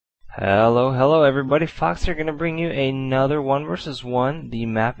Hello everybody, Fox here, going to bring you another 1 versus 1. The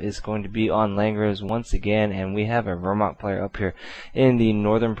map is going to be on Langros once again, and we have a Vermont player up here in the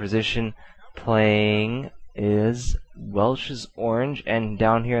northern position. Playing is Welchsorange, and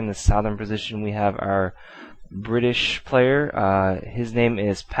down here in the southern position we have our British player. His name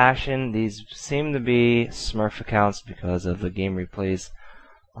is Passion. These seem to be Smurf accounts because of the game replays.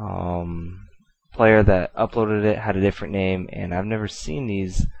 Player that uploaded it had a different name, and I've never seen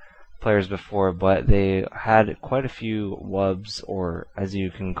these players before, but they had quite a few wubs, or as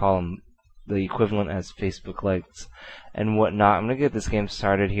you can call them, the equivalent as Facebook likes and whatnot. I'm going to get this game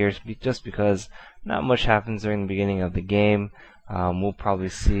started here just because not much happens during the beginning of the game. We'll probably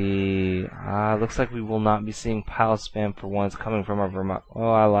see, looks like we will not be seeing pile spam for once coming from our Vermont. Oh,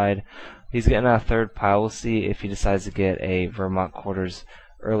 I lied. He's getting a third pile. We'll see if he decides to get a Vermont quarters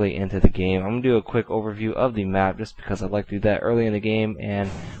early into the game. I'm going to do a quick overview of the map just because I'd like to do that early in the game, and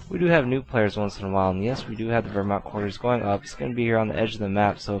we do have new players once in a while, and yes, we do have the Vermont quarters going up. He's going to be here on the edge of the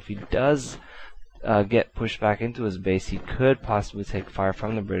map, so if he does get pushed back into his base, he could possibly take fire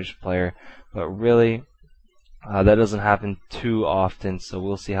from the British player, but really that doesn't happen too often, so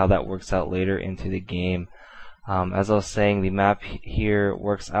we'll see how that works out later into the game. As I was saying, the map here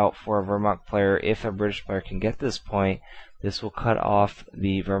works out for a Vermont player. If a British player can get this point, this will cut off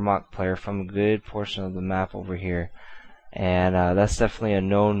the Vermont player from a good portion of the map over here, and that's definitely a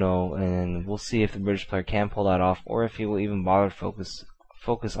no-no, and we'll see if the British player can pull that off, or if he will even bother to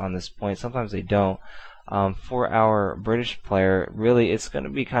focus on this point. Sometimes they don't. For our British player, really it's going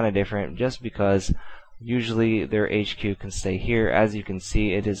to be kind of different, just because usually their HQ can stay here. As you can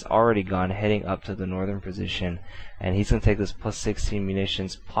see, it is already gone, heading up to the northern position, and he's going to take this plus 16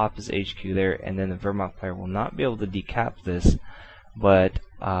 munitions, plop his HQ there, and then the Vermont player will not be able to decap this, but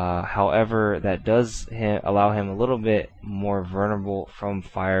however, that does allow him a little bit more vulnerable from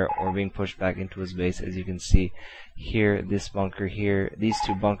fire or being pushed back into his base. As you can see here, this bunker here, these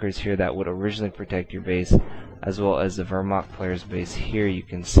two bunkers here that would originally protect your base, as well as the Vermont player's base here, you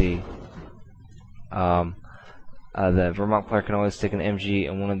can see the Vermont player can always stick an MG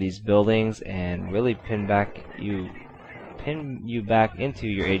in one of these buildings and really pin you back into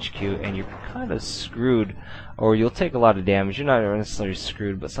your HQ, and you're kind of screwed, or you'll take a lot of damage. You're not necessarily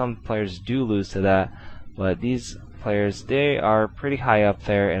screwed, but some players do lose to that. But these players, they are pretty high up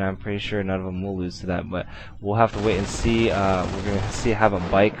there, and I'm pretty sure none of them will lose to that, but we'll have to wait and see. We're going to have a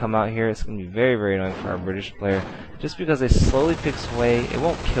bike come out here. It's going to be very, very annoying for our British player, just because it slowly picks away. It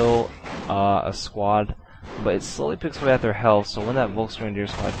won't kill a squad, but it slowly picks away at their health, so when that Welchsorange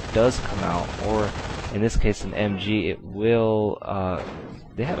squad does come out, or in this case an MG, it will,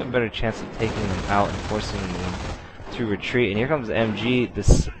 they have a better chance of taking them out and forcing them to retreat. And here comes the MG.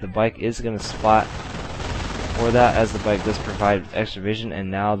 The bike is going to spot for that, as the bike does provide extra vision, and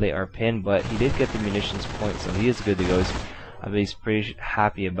now they are pinned, but he did get the munitions point, so he is good to go. He's pretty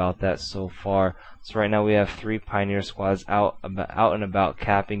happy about that so far. So right now we have 3 Pioneer squads out and about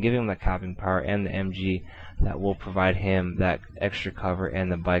capping, giving him the capping power, and the MG that will provide him that extra cover,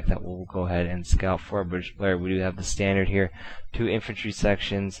 and the bike that will go ahead and scout for a British player. We do have the standard here, 2 infantry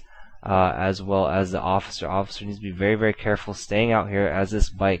sections, as well as the officer. Officer needs to be very, very careful staying out here, as this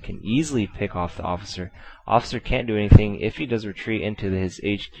bike can easily pick off the officer. Officer can't do anything. If he does retreat into his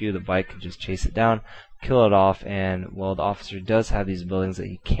HQ, the bike can just chase it down, kill it off, and well, the officer does have these buildings that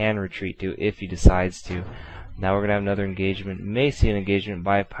he can retreat to if he decides to. Now we're going to have another engagement. May see an engagement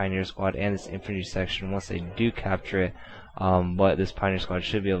by Pioneer Squad and this infantry section once they do capture it, but this Pioneer Squad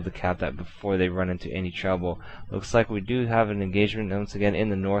should be able to cap that before they run into any trouble. Looks like we do have an engagement once again in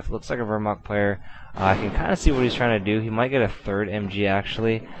the north. Looks like a Vermont player. I can kind of see what he's trying to do. He might get a third MG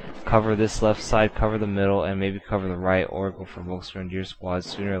actually, cover this left side, cover the middle, and maybe cover the right, or go for Welchsorange squad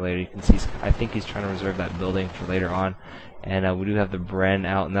sooner or later. You can see, I think he's trying to reserve that building for later on. And we do have the Bren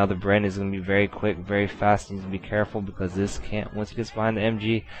out. Now the Bren is going to be very quick, very fast. He needs to be careful, because this can't, once he gets behind the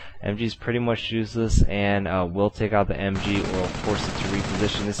MG, MG is pretty much useless, and will take out the MG or force it to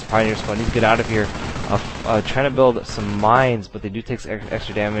reposition. This Pioneer Squad needs to get out of here. Trying to build some mines, but they do take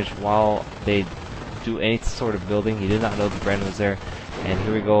extra damage while they do any sort of building. He did not know the Bren was there. And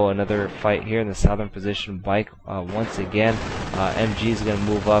here we go, another fight here in the southern position. Bike once again. MG is going to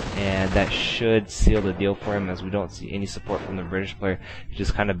move up, and that should seal the deal for him, as we don't see any support from the British player. He's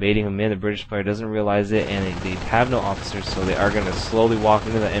just kind of baiting him in. The British player doesn't realize it, and they have no officers, so they are going to slowly walk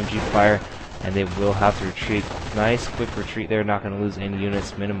into the MG fire, and they will have to retreat. Nice quick retreat there, not going to lose any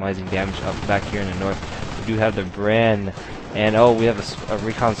units, minimizing damage up back here in the north. We do have the Bren, and oh, we have a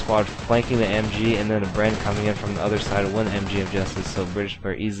recon squad flanking the MG, and then a Bren coming in from the other side of one MG of Justice, so British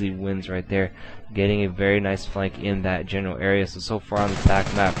player easily wins right there, getting a very nice flank in that general area. So far on the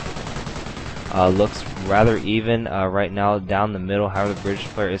attack map, Looks rather even right now down the middle. However, the British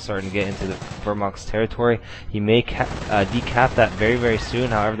player is starting to get into the Wehrmacht's territory. He may decap that very, very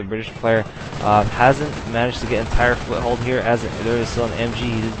soon. However, the British player hasn't managed to get entire foothold here, as there is still an MG.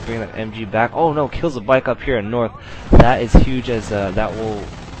 He does bring that MG back. Oh no, kills the bike up here in north. That is huge, as that will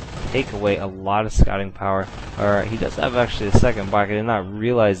take away a lot of scouting power. Alright, he does have actually a second bike. I did not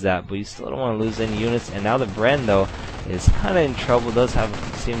realize that, but you still don't want to lose any units. And now the Bren, though, is kind of in trouble. Does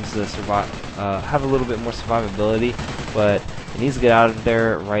seems to survive, have a little bit more survivability, but it needs to get out of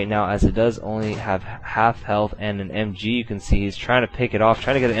there right now, as it does only have half health and an MG. You can see he's trying to pick it off,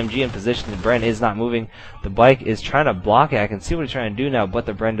 trying to get an MG in position. The Bren is not moving. The bike is trying to block it. I can see what he's trying to do now, but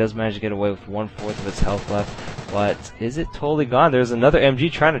the Bren does manage to get away with 1/4 of its health left. But is it totally gone? There's another MG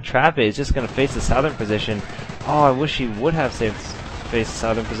trying to trap it. It's just going to face the southern position. Oh, I wish he would have faced the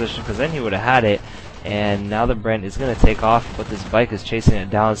southern position, because then he would have had it. And now the Brent is going to take off, but this bike is chasing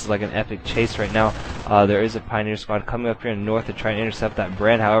it down. This is like an epic chase right now. There is a Pioneer squad coming up here in the north to try and intercept that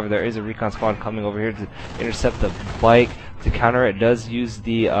Brent. However, there is a recon squad coming over here to intercept the bike. To counter it, does use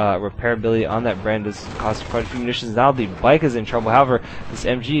the repair ability on that Brand. Does cost quite a few munitions. Now the bike is in trouble. However, this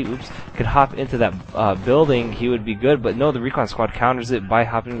MG, could hop into that building. He would be good, but no, the recon squad counters it by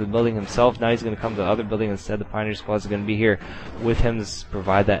hopping into the building himself. Now he's going to come to the other building instead. The Pioneer squad is going to be here with him to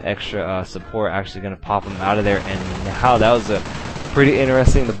provide that extra support. Actually going to pop him out of there. And now that was a pretty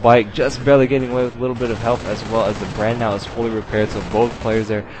interesting. The bike just barely getting away with a little bit of health, as well as the Brand now is fully repaired. So both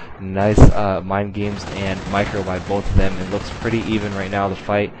players are nice mind games and micro by both of them. It looks pretty even right now, the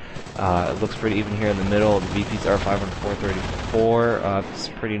fight. It looks pretty even here in the middle. The VPs are 5 and 434. It's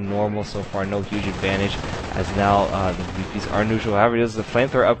pretty normal so far, no huge advantage, as now the VPs are neutral. However, he does the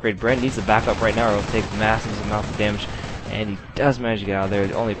flamethrower upgrade. Brand needs to back up right now, or he'll take massive amounts of damage. And he does manage to get out of there.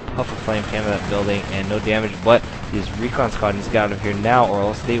 The only puff of flame came out of that building and no damage, but his recon squad needs to get out of here now, or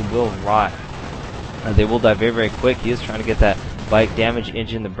else they will rot. They will die very, very quick. He is trying to get that bike damage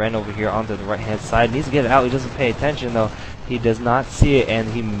engine, the Bren over here onto the right hand side. Needs to get it out. He doesn't pay attention though. He does not see it, and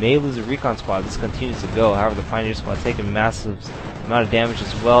he may lose a recon squad. This continues to go. However, the Pioneer squad taking massive amount of damage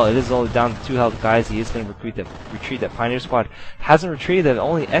as well. It is only down to 2 health guys. He is going to retreat that Pioneer squad. Hasn't retreated them,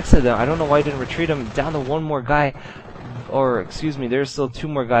 only exited them. I don't know why he didn't retreat them. Down to 1 more guy. Or, excuse me, there's still 2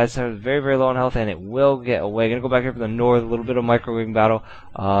 more guys that are very, very low on health, and it will get away. Gonna go back here for the north, a little bit of microwaving battle.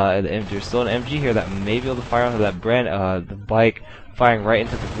 There's still an MG here that may be able to fire onto that Brand. The bike firing right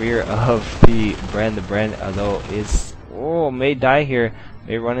into the rear of the Brand. The Brand, though, is, may die here.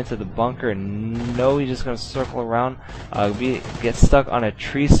 May run into the bunker. No, he's just going to circle around. Get stuck on a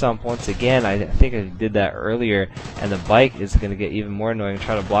tree stump once again. I think I did that earlier. And the bike is going to get even more annoying.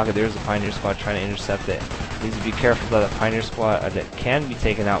 Try to block it. There's a Pioneer squad trying to intercept it. Needs to be careful that the Pioneer squad that can be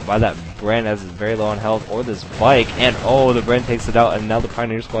taken out by that Brand, as it's very low on health, or this bike. And the Brand takes it out. And now the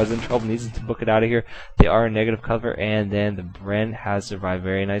Pioneer squad is in trouble. Needs to book it out of here. They are in negative cover. And then the Brand has survived.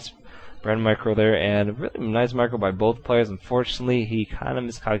 Very nice Brand micro there, and a really nice micro by both players. Unfortunately, he kind of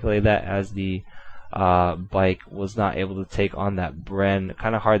miscalculated that, as the bike was not able to take on that Brand.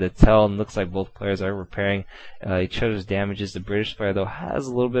 Kind of hard to tell, and looks like both players are repairing each other's damages. The British player, though, has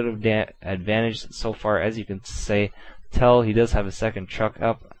a little bit of advantage so far, as you can tell. He does have a second truck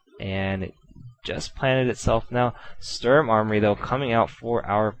up, and it just planted itself now. Sturm Armory, though, coming out for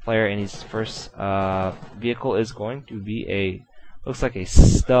our player, and his first vehicle is going to be looks like a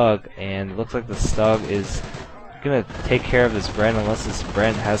Stug, and looks like the Stug is gonna take care of this Brand, unless this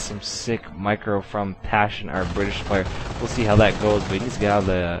Brand has some sick micro from Passion, our British player. We'll see how that goes, but he needs to get out of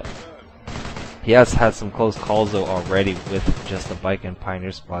the... He has had some close calls though already with just the bike and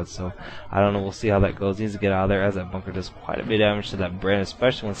Pioneer squad, so I don't know. We'll see how that goes. He needs to get out of there, as that bunker does quite a bit of damage to that Brand,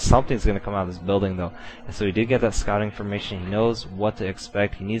 especially when something's going to come out of this building though. And so he did get that scouting information. He knows what to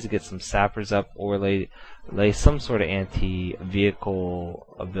expect. He needs to get some sappers up, or lay some sort of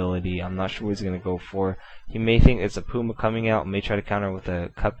anti-vehicle ability. I'm not sure what he's going to go for. He may think it's a Puma coming out, may try to counter with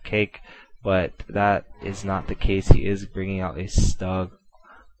a Cupcake, but that is not the case. He is bringing out a Stug.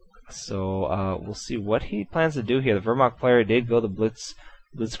 So we'll see what he plans to do here. The Wehrmacht player did go the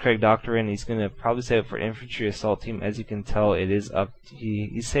Blitzkrieg Doctrine. He's going to probably save it for infantry assault team. As you can tell, it is up.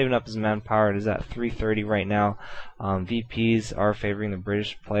 He's saving up his manpower. It is at 330 right now. VPs are favoring the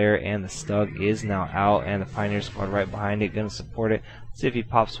British player, and the Stug is now out, and the Pioneer squad right behind it, going to support it. Let's see if he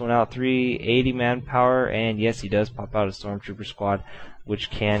pops one out. 380 manpower, and yes, he does pop out a Stormtrooper squad,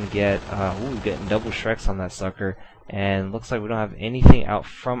 which can get getting double Shreks on that sucker. And looks like we don't have anything out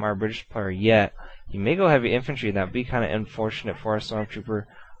from our British player yet. He may go heavy infantry. That would be kind of unfortunate for our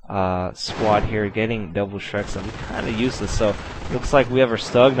Stormtrooper squad here. Getting double Shreks, that would be kind of useless. So looks like we have our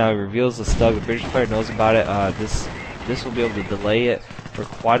Stug now. He reveals the Stug. The British player knows about it. This will be able to delay it for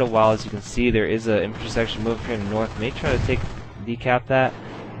for quite a while. As you can see, there is an infantry section moving here in the north. May try to decap that.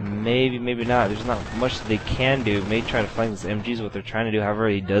 Maybe, maybe not. There's not much that they can do. May try to flank this MG is what they're trying to do. However,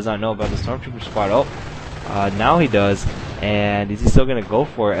 he does not know about the stormtrooper squad. Oh, now he does. And is he still going to go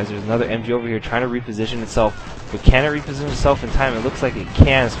for it? As there's another MG over here trying to reposition itself. But can it reposition itself in time? It looks like it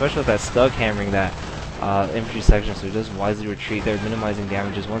can, especially with that Stug hammering that infantry section. So he does wisely retreat. They're minimizing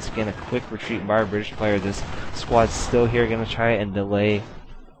damages. Once again, a quick retreat by a British player. This squad's still here, going to try and delay.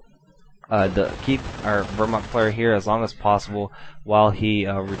 Keep our Wehrmacht player here as long as possible while he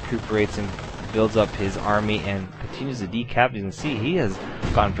recuperates and builds up his army and continues to decap. You can see he has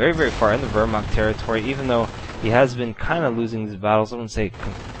gone very, very far in the Wehrmacht territory, even though he has been kind of losing these battles. I wouldn't say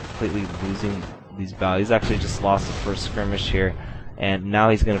completely losing these battles. He's actually just lost the first skirmish here, and now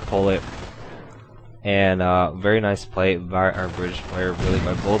he's going to pull it. And very nice play by our British player, really,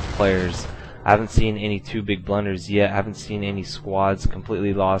 by both players. I haven't seen any two big blunders yet. I haven't seen any squads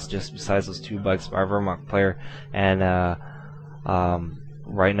completely lost, just besides those 2 bikes by our Wehrmacht player. And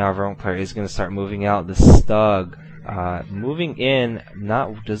right now, our Wehrmacht player is going to start moving out. The Stug moving in.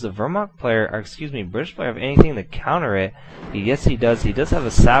 Not does the Wehrmacht player, or excuse me, British player have anything to counter it? Yes, he does. He does have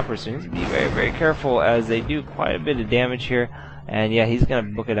a sapper, so he needs to be very, very careful as they do quite a bit of damage here. And yeah, he's going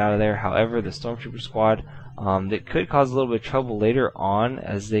to book it out of there. However, the Stormtrooper squad, that could cause a little bit of trouble later on,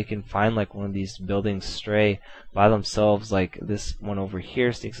 as they can find like one of these buildings stray by themselves, like this one over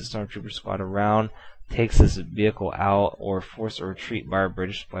here, sneaks the Stormtrooper squad around, takes this vehicle out, or force a retreat by our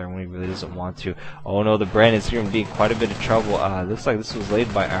British player when he really doesn't want to. Oh no, the Brand is here and being quite a bit of trouble. Looks like this was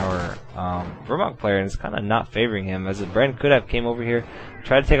laid by our Wehrmacht player, and it's kind of not favoring him, as the Brand could have came over here,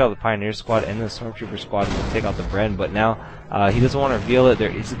 tried to take out the Pioneer squad, and the Stormtrooper squad will take out the Brand, but now he doesn't want to reveal it.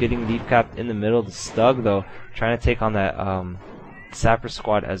 There is getting deep capped in the middle. The Stug, though, trying to take on that Sapper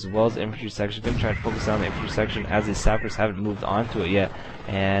squad as well as the infantry section. Going to try to focus on the infantry section as the Sappers haven't moved onto it yet.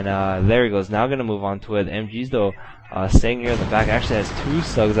 And there he goes. Now going to move on to it. The MGs, though, staying here in the back, actually has 2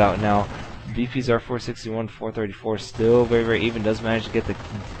 Stugs out now. BPs are 461, 434, still very, very even. Does manage to get the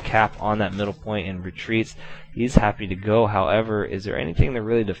cap on that middle point and retreats. He's happy to go. However, is there anything to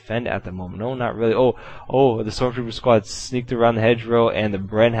really defend at the moment? No, not really. Oh, the Stormtrooper squad sneaked around the hedgerow, and the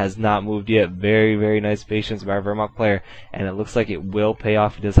Bren has not moved yet. Very, very nice patience by our Wehrmacht player, and it looks like it will pay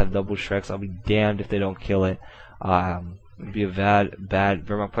off. He does have double Shreks. I'll be damned if they don't kill it. It'd be a bad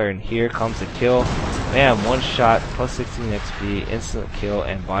Wehrmacht player, and here comes the kill. Bam, 1 shot, plus 16 XP, instant kill,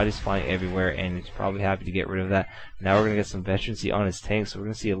 and bodies flying everywhere, and he's probably happy to get rid of that. Now we're going to get some veterancy on his tank, so we're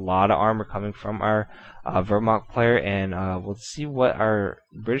going to see a lot of armor coming from our Wehrmacht player, and we'll see what our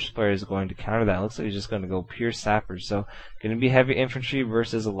British player is going to counter that. It looks like he's just going to go pure sappers, so going to be heavy infantry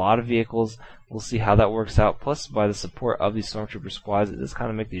versus a lot of vehicles. We'll see how that works out, plus by the support of these Stormtrooper squads. It does kind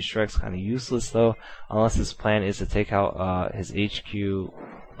of make these Shreks kind of useless, though, unless his plan is to take out his HQ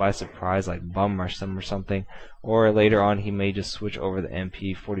by surprise, like bum rush them or something, or later on he may just switch over the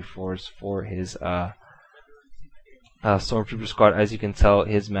MP44s for his Stormtrooper squad. As you can tell,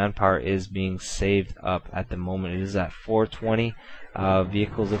 his manpower is being saved up at the moment. It is at 420.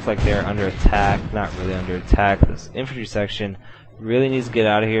 Vehicles look like they're under attack. Not really under attack. This infantry section really needs to get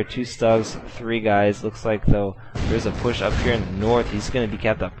out of here. 2 Stugs, 3 guys. Looks like, though, there's a push up here in the north. He's going to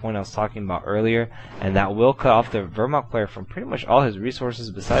decap that point I was talking about earlier, and that will cut off the Wehrmacht player from pretty much all his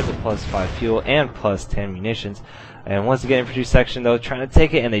resources besides the plus 5 fuel and plus 10 munitions. And once again, infantry section, though, trying to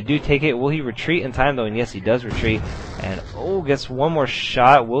take it, and they do take it. Will he retreat in time, though? And yes, he does retreat. And, oh, gets 1 more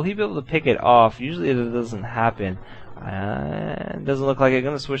shot. Will he be able to pick it off? Usually it doesn't happen. It doesn't look like it.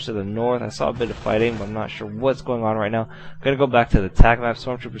 Going to switch to the north. I saw a bit of fighting, but I'm not sure what's going on right now. Going to go back to the attack map.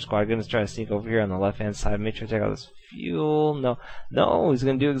 Stormtrooper squad going to try to sneak over here on the left-hand side. Make sure to take out this fuel. No, he's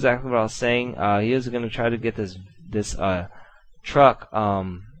going to do exactly what I was saying. He is going to try to get this truck.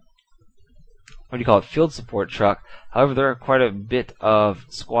 What do you call it? Field support truck. However, there are quite a bit of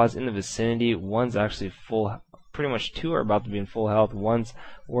squads in the vicinity. One's actually full. Pretty much 2 are about to be in full health. One's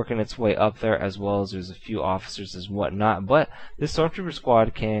working its way up there, as well as there's a few officers as whatnot. But this Stormtrooper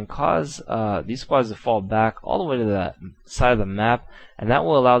squad can cause these squads to fall back all the way to the side of the map, and that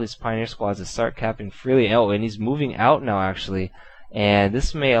will allow these Pioneer squads to start capping freely. Oh, and he's moving out now, actually. And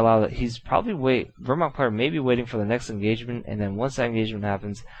this may allow that he's probably Wehrmacht player may be waiting for the next engagement, and then once that engagement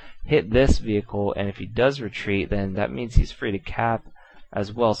happens, hit this vehicle, and if he does retreat, then that means he's free to cap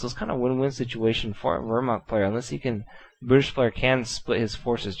as well. So it's kind of a win-win situation for a Wehrmacht player, unless he can, British player can split his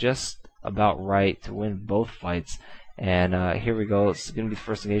forces just about right to win both fights. And here we go. It's going to be the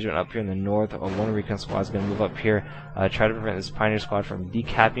first engagement up here in the north. One recon squad is going to move up here, try to prevent this Pioneer squad from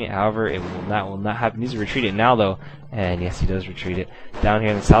decapping it. However, it will not happen. He needs to retreat it now, though. And yes, he does retreat it. Down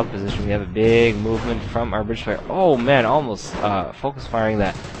here in the south position, we have a big movement from our British player. Oh man, almost focus firing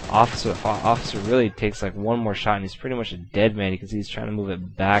that officer. Officer really takes like one more shot, and he's pretty much a dead man. You can see he's trying to move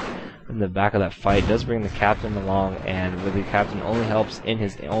it back in the back of that fight. Does bring the captain along, and really the captain only helps in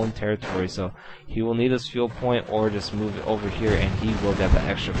his own territory, so he will need his fuel point or just move it over here, and he will get that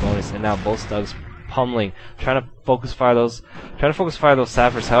extra bonus. And now both Stugs pummeling, trying to focus fire those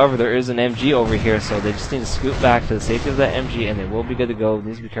sappers. However, there is an MG over here, so they just need to scoot back to the safety of that MG, and they will be good to go.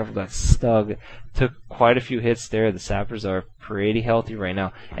 Needs to be careful. That Stug took quite a few hits there. The sappers are pretty healthy right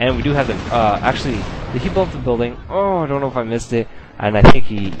now, and we do have them. Actually, did he blow up the building? Oh, I don't know if I missed it. And I think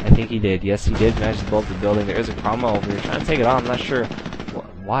he did. Yes, he did manage to blow up the building. There is a Cromwell over here trying to take it on. I'm not sure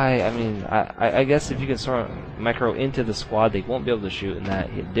why. I mean, I guess if you can sort of micro into the squad, they won't be able to shoot, and that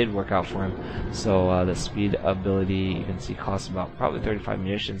it did work out for him. So the speed ability, you can see, costs about probably 35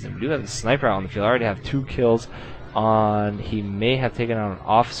 munitions. And we do have the sniper out on the field. I already have 2 kills on. He may have taken out an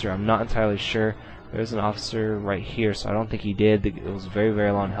officer. I'm not entirely sure. There's an officer right here, so I don't think he did. It was very,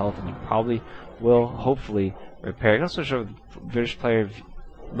 very low in health, and he probably will, hopefully, repair. I'm going to switch over to British player's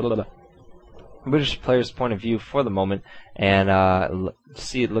point of view for the moment, and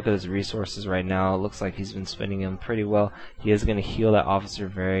look at his resources right now. It looks like he's been spending them pretty well. He is going to heal that officer.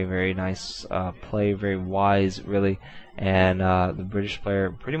 Very, very nice play, very wise, really. And the British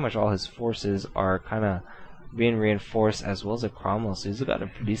player, pretty much all his forces are kind of being reinforced, as well as a Cromwell, so he's got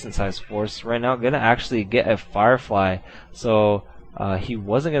a decent sized force right now. Gonna actually get a Firefly, so he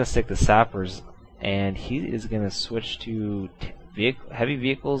wasn't gonna stick the sappers, and he is gonna switch to heavy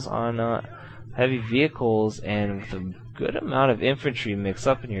vehicles on heavy vehicles, and with a good amount of infantry mixed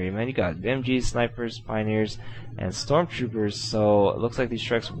up in here. Man, you got MGs, snipers, pioneers, and stormtroopers, so it looks like these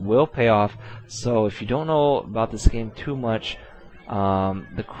strikes will pay off. So if you don't know about this game too much,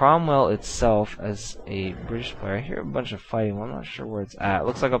 the Cromwell itself, as a British player, I hear a bunch of fighting. Well, I'm not sure where it's at. It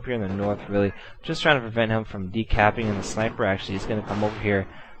looks like up here in the north, really. Just trying to prevent him from decapping, and the sniper actually is going to come over here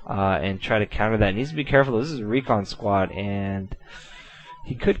and try to counter that. He needs to be careful. This is a recon squad, and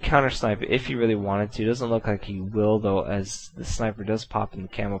he could counter snipe it if he really wanted to. Doesn't look like he will, though, as the sniper does pop in the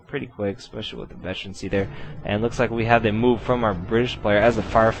camo pretty quick, especially with the veterancy there. And looks like we have them move from our British player as the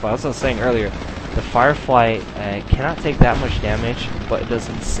Firefly. As I was saying earlier, the Firefly cannot take that much damage, but it does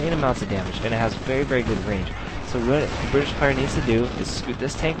insane amounts of damage, and it has very, very good range. So what the British player needs to do is scoot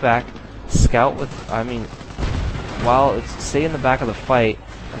this tank back, scout with, while it's stay in the back of the fight,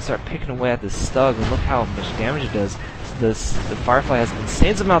 and start picking away at this Stug, and look how much damage it does. The Firefly has an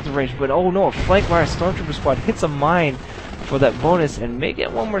insane amount of range, but oh no, a flank by our Stormtrooper squad hits a mine for that bonus, and may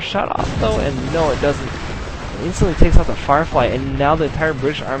get one more shot off though, and no, it doesn't. It instantly takes out the Firefly, and now the entire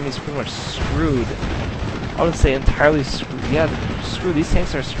British army is pretty much screwed. I would say entirely screwed. Yeah, screwed. These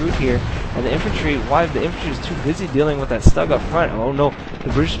tanks are screwed here, and the infantry, why the infantry is too busy dealing with that Stug up front. Oh no,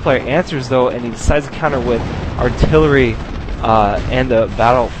 the British player answers though, and he decides to counter with artillery, and the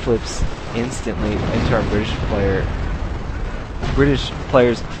battle flips instantly into our British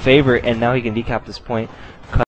player's favor, and now he can decap this point.